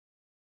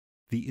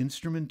The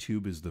instrument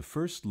tube is the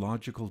first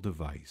logical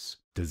device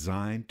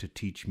designed to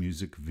teach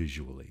music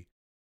visually.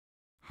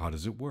 How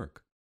does it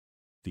work?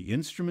 The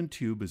instrument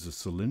tube is a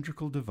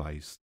cylindrical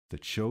device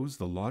that shows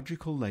the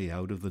logical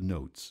layout of the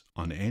notes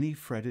on any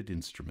fretted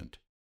instrument.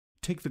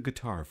 Take the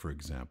guitar, for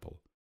example.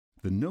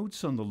 The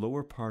notes on the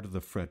lower part of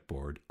the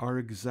fretboard are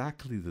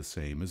exactly the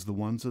same as the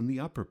ones on the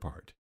upper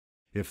part.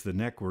 If the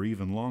neck were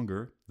even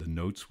longer, the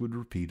notes would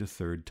repeat a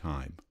third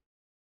time.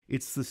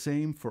 It's the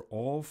same for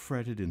all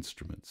fretted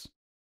instruments.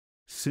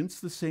 Since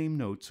the same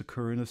notes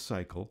occur in a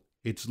cycle,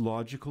 it's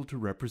logical to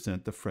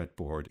represent the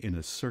fretboard in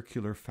a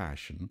circular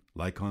fashion,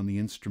 like on the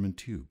instrument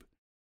tube.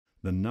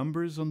 The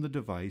numbers on the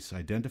device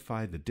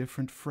identify the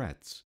different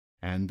frets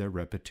and their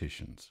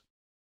repetitions.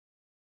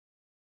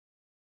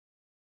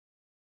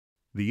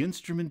 The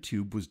instrument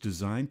tube was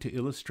designed to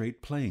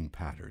illustrate playing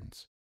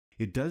patterns.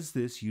 It does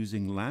this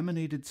using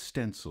laminated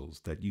stencils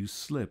that you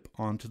slip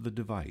onto the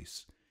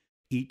device.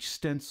 Each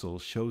stencil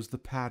shows the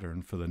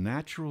pattern for the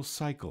natural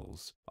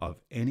cycles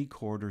of any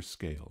chord or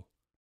scale.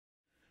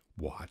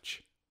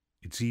 Watch.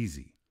 It's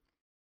easy.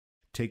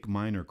 Take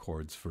minor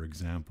chords, for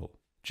example.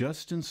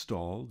 Just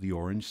install the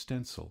orange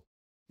stencil.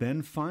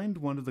 Then find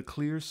one of the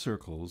clear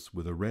circles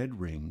with a red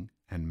ring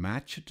and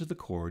match it to the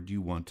chord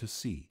you want to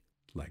see,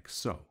 like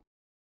so.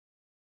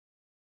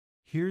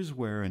 Here's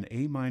where an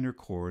A minor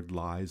chord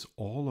lies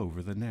all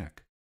over the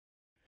neck.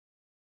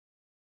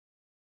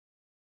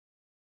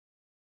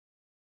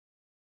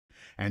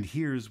 And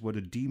here's what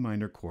a D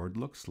minor chord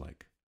looks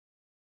like.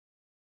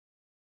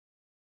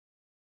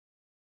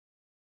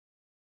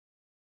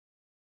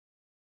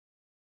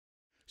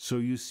 So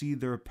you see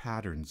there are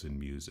patterns in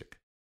music.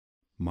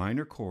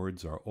 Minor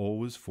chords are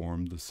always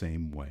formed the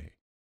same way.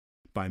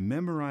 By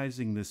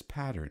memorizing this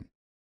pattern,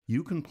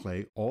 you can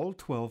play all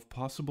 12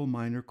 possible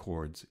minor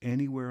chords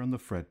anywhere on the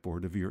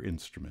fretboard of your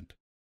instrument.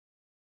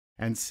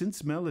 And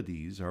since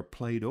melodies are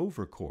played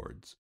over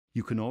chords,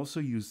 you can also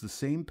use the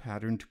same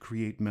pattern to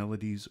create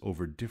melodies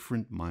over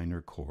different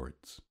minor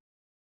chords.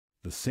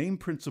 The same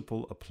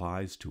principle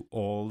applies to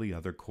all the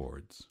other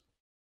chords.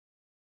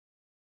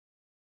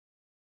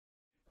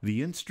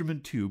 The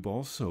instrument tube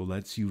also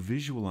lets you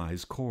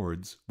visualize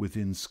chords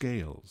within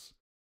scales.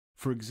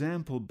 For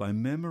example, by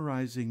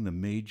memorizing the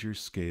major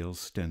scale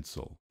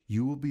stencil,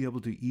 you will be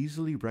able to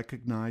easily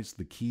recognize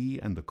the key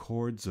and the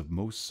chords of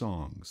most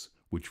songs,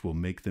 which will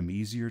make them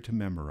easier to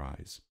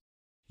memorize.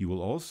 You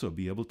will also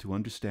be able to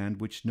understand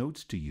which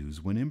notes to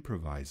use when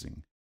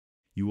improvising.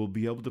 You will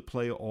be able to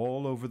play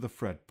all over the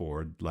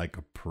fretboard like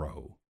a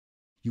pro.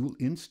 You will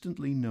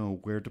instantly know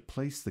where to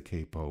place the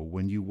capo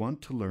when you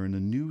want to learn a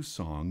new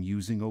song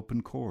using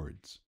open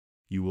chords.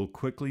 You will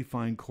quickly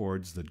find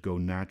chords that go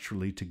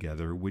naturally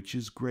together, which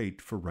is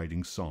great for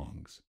writing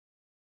songs.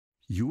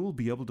 You will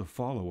be able to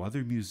follow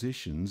other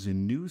musicians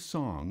in new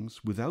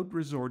songs without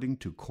resorting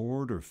to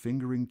chord or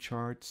fingering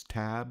charts,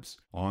 tabs,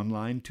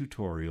 online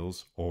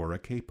tutorials, or a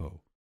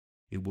capo.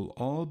 It will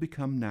all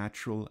become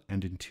natural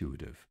and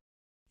intuitive.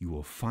 You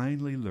will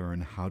finally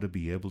learn how to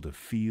be able to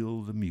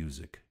feel the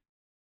music.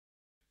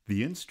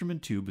 The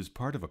instrument tube is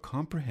part of a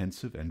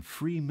comprehensive and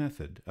free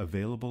method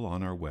available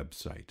on our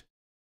website.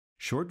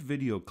 Short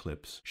video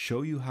clips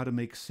show you how to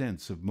make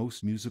sense of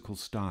most musical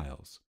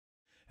styles.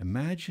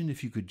 Imagine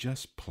if you could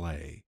just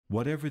play,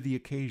 whatever the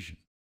occasion.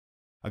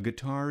 A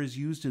guitar is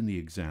used in the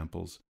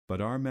examples, but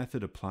our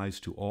method applies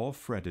to all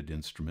fretted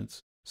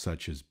instruments,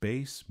 such as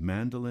bass,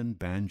 mandolin,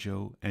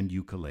 banjo, and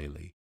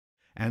ukulele.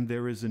 And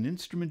there is an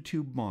instrument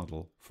tube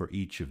model for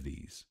each of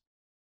these.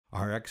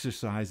 Our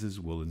exercises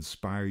will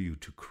inspire you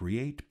to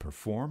create,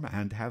 perform,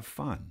 and have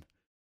fun.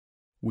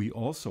 We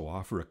also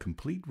offer a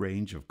complete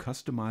range of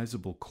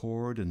customizable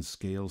chord and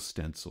scale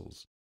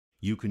stencils.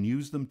 You can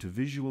use them to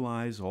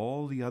visualize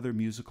all the other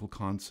musical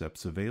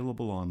concepts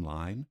available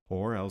online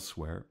or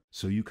elsewhere,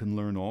 so you can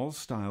learn all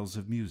styles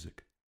of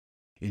music.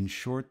 In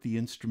short, the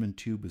instrument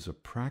tube is a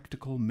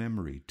practical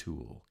memory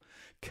tool,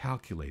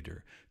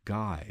 calculator,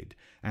 guide,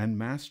 and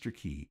master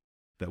key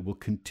that will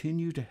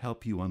continue to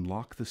help you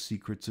unlock the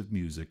secrets of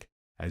music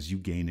as you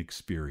gain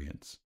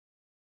experience.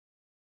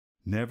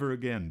 Never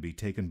again be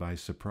taken by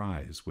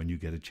surprise when you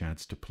get a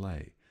chance to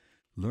play.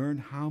 Learn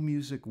how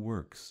music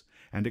works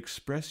and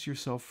express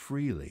yourself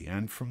freely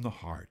and from the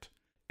heart,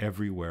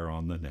 everywhere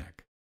on the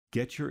neck.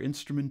 Get your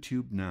instrument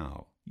tube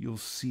now. You'll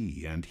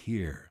see and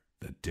hear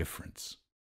the difference.